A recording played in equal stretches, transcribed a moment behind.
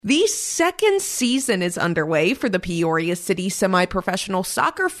The second season is underway for the Peoria City semi-professional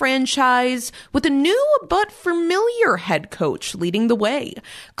soccer franchise, with a new but familiar head coach leading the way.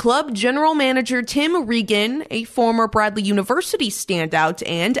 Club general manager Tim Regan, a former Bradley University standout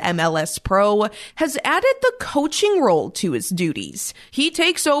and MLS pro, has added the coaching role to his duties. He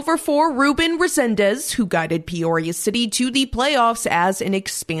takes over for Ruben Resendez, who guided Peoria City to the playoffs as an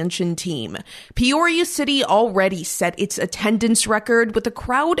expansion team. Peoria City already set its attendance record with a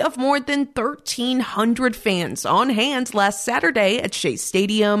crowd of more than 1,300 fans on hand last Saturday at Shea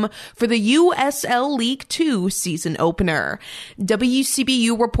Stadium for the USL League Two season opener.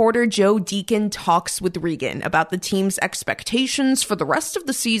 WCBU reporter Joe Deacon talks with Regan about the team's expectations for the rest of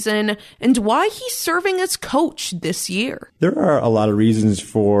the season and why he's serving as coach this year. There are a lot of reasons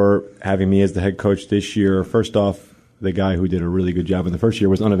for having me as the head coach this year. First off, the guy who did a really good job in the first year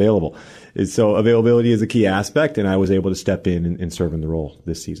was unavailable. So availability is a key aspect, and I was able to step in and serve in the role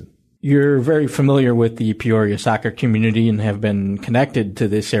this season. You're very familiar with the Peoria soccer community and have been connected to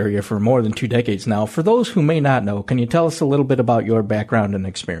this area for more than 2 decades now. For those who may not know, can you tell us a little bit about your background and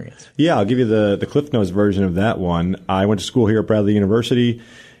experience? Yeah, I'll give you the Cliff Notes version of that one. I went to school here at Bradley University.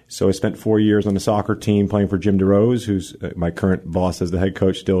 So I spent 4 years on the soccer team playing for Jim DeRose, who's my current boss as the head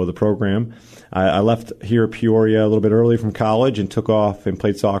coach still of the program. I left here at Peoria a little bit early from college and took off and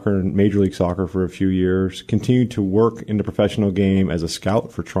played soccer and Major League Soccer for a few years. Continued to work in the professional game as a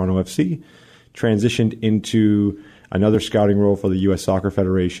scout for Toronto FC. Transitioned into another scouting role for the U.S. Soccer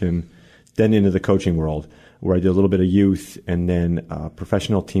Federation, then into the coaching world, where I did a little bit of youth and then a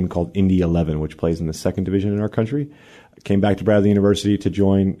professional team called Indy 11, which plays in the second division in our country. I came back to Bradley University to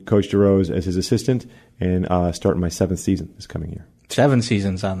join Coach DeRose as his assistant and start my 7th season this coming year. 7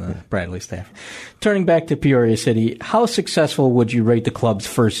 seasons on the Bradley staff. Turning back to Peoria City, how successful would you rate the club's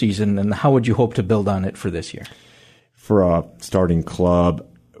first season, and how would you hope to build on it for this year? For a starting club,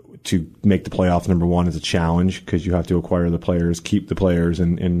 to make the playoffs, number one, is a challenge because you have to acquire the players, keep the players,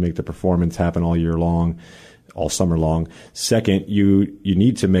 and make the performance happen all year long, all summer long. Second, you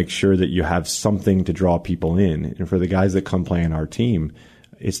need to make sure that you have something to draw people in. And for the guys that come play on our team,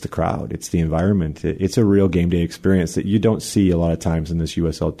 it's the crowd, it's the environment. It's a real game day experience that you don't see a lot of times in this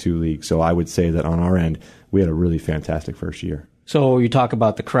USL2 league. So I would say that on our end, we had a really fantastic first year. So you talk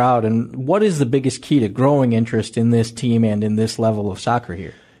about the crowd, and what is the biggest key to growing interest in this team and in this level of soccer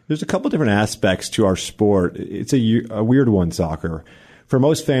here? There's a couple different aspects to our sport. It's a weird one, soccer. For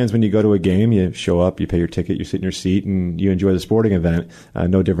most fans, when you go to a game, you show up, you pay your ticket, you sit in your seat, and you enjoy the sporting event.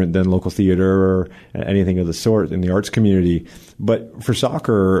 No different than local theater or anything of the sort in the arts community. But for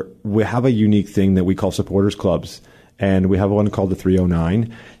soccer, we have a unique thing that we call supporters clubs. And we have one called the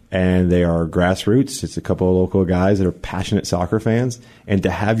 309. And they are grassroots. It's a couple of local guys that are passionate soccer fans. And to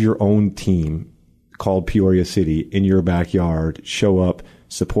have your own team called Peoria City in your backyard, show up,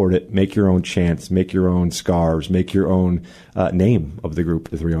 support it, make your own chants, make your own scarves, make your own name of the group,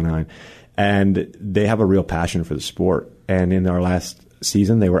 the 309. And they have a real passion for the sport. And in our last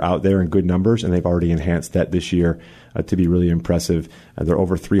season, they were out there in good numbers, and they've already enhanced that this year to be really impressive. They're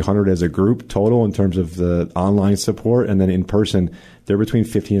over 300 as a group total in terms of the online support. And then in person, they're between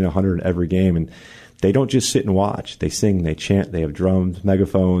 50 and 100 every game. And they don't just sit and watch. They sing, they chant, they have drums,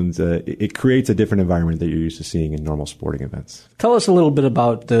 megaphones. It creates a different environment that you're used to seeing in normal sporting events. Tell us a little bit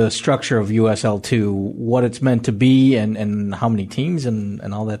about the structure of USL2, what it's meant to be, and how many teams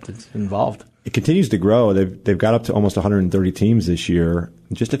and all that's involved. It continues to grow. They've got up to almost 130 teams this year.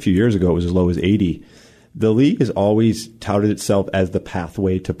 Just a few years ago, it was as low as 80. The league has always touted itself as the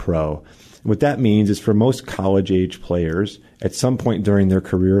pathway to pro. What that means is for most college-age players, at some point during their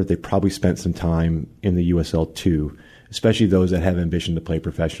career, they probably spent some time in the USL2, especially those that have ambition to play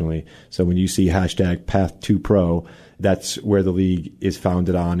professionally. So when you see hashtag Path2Pro, that's where the league is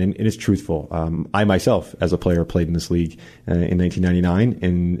founded on, and it is truthful. I myself, as a player, played in this league in 1999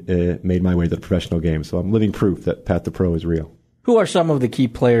 and made my way to the professional game. So I'm living proof that Path2Pro is real. Who are some of the key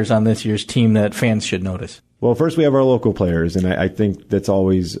players on this year's team that fans should notice? Well, first we have our local players, and I think that's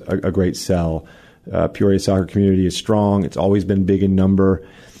always a great sell. Peoria soccer community is strong. It's always been big in number.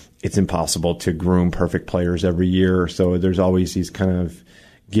 It's impossible to groom perfect players every year, so there's always these kind of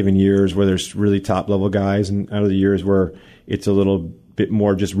given years where there's really top-level guys, and out of the years where it's a little bit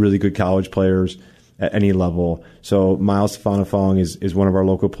more just really good college players at any level. So Miles Stefanifong is one of our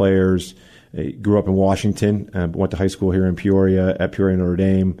local players. He grew up in Washington, went to high school here in Peoria at Peoria Notre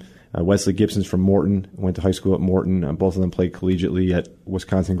Dame. Wesley Gibson's from Morton, went to high school at Morton. Both of them played collegiately at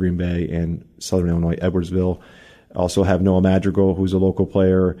Wisconsin Green Bay and Southern Illinois Edwardsville. Also have Noah Madrigal, who's a local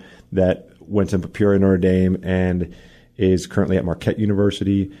player that went to Peoria Notre Dame and is currently at Marquette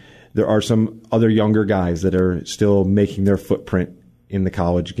University. There are some other younger guys that are still making their footprint in the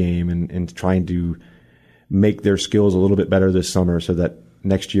college game and trying to make their skills a little bit better this summer so that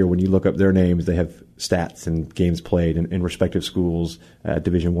next year when you look up their names, they have stats and games played in respective schools at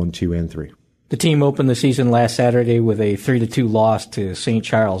Division 1, 2, and 3. The team opened the season last Saturday with a 3-2 loss to St.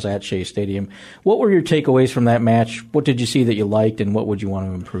 Charles at Shea Stadium. What were your takeaways from that match? What did you see that you liked, and what would you want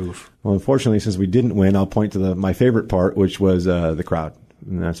to improve? Well, unfortunately, since we didn't win, I'll point to my favorite part, which was the crowd.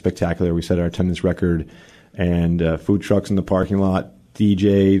 And that's spectacular. We set our attendance record, and food trucks in the parking lot,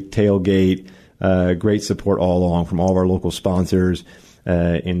 DJ, tailgate, great support all along from all of our local sponsors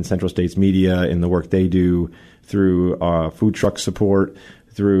in Central States media, in the work they do, through food truck support,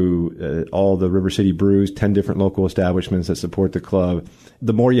 through all the River City Brews, 10 different local establishments that support the club.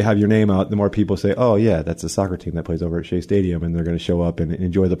 The more you have your name out, the more people say, oh, yeah, that's a soccer team that plays over at Shea Stadium, and they're going to show up and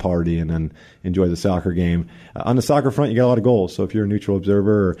enjoy the party and then enjoy the soccer game. On the soccer front, you got a lot of goals. So if you're a neutral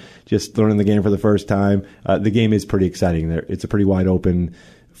observer or just learning the game for the first time, the game is pretty exciting. It's a pretty wide open,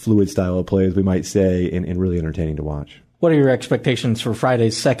 fluid style of play, as we might say, and really entertaining to watch. What are your expectations for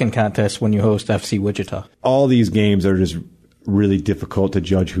Friday's second contest when you host FC Wichita? All these games are just really difficult to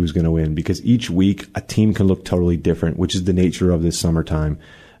judge who's going to win because each week a team can look totally different, which is the nature of this summertime.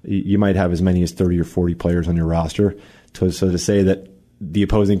 You might have as many as 30 or 40 players on your roster. So to say that the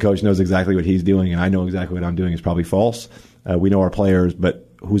opposing coach knows exactly what he's doing and I know exactly what I'm doing is probably false. We know our players, but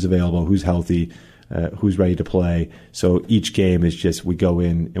who's available, who's healthy, who's ready to play. So each game is just we go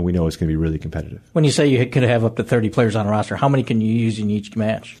in and we know it's going to be really competitive. When you say you could have up to 30 players on a roster, how many can you use in each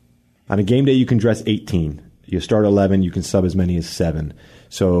match? On a game day, you can dress 18. You start 11, you can sub as many as 7.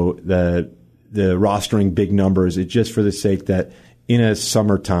 So the rostering big numbers is just for the sake that in a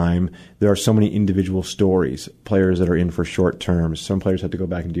summertime, there are so many individual stories, players that are in for short terms. Some players have to go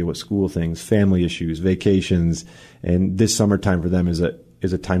back and deal with school things, family issues, vacations, and this summertime for them is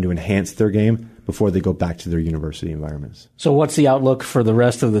a time to enhance their game before they go back to their university environments. So what's the outlook for the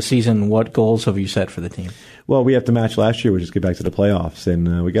rest of the season? What goals have you set for the team? Well, we have to match last year, which is get back to the playoffs.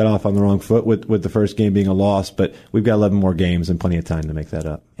 And we got off on the wrong foot with the first game being a loss, but we've got 11 more games and plenty of time to make that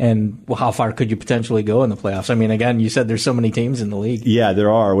up. And how far could you potentially go in the playoffs? I mean, again, you said there's so many teams in the league. Yeah,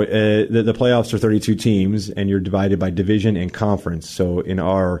 there are. The playoffs are 32 teams, and you're divided by division and conference. So in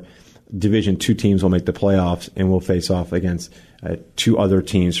our division, 2 teams will make the playoffs, and we'll face off against 2 other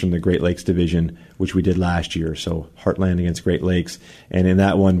teams from the Great Lakes division, which we did last year. So Heartland against Great Lakes. And in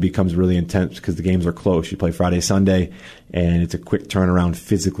that one becomes really intense because the games are close. You play Friday, Sunday, and it's a quick turnaround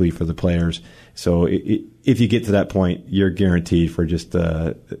physically for the players. So if you get to that point, you're guaranteed for just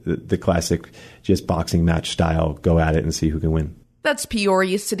the classic just boxing match style, go at it and see who can win. That's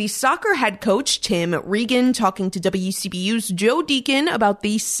Peoria City Soccer head coach Tim Regan talking to WCBU's Joe Deacon about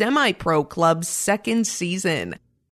the semi-pro club's second season.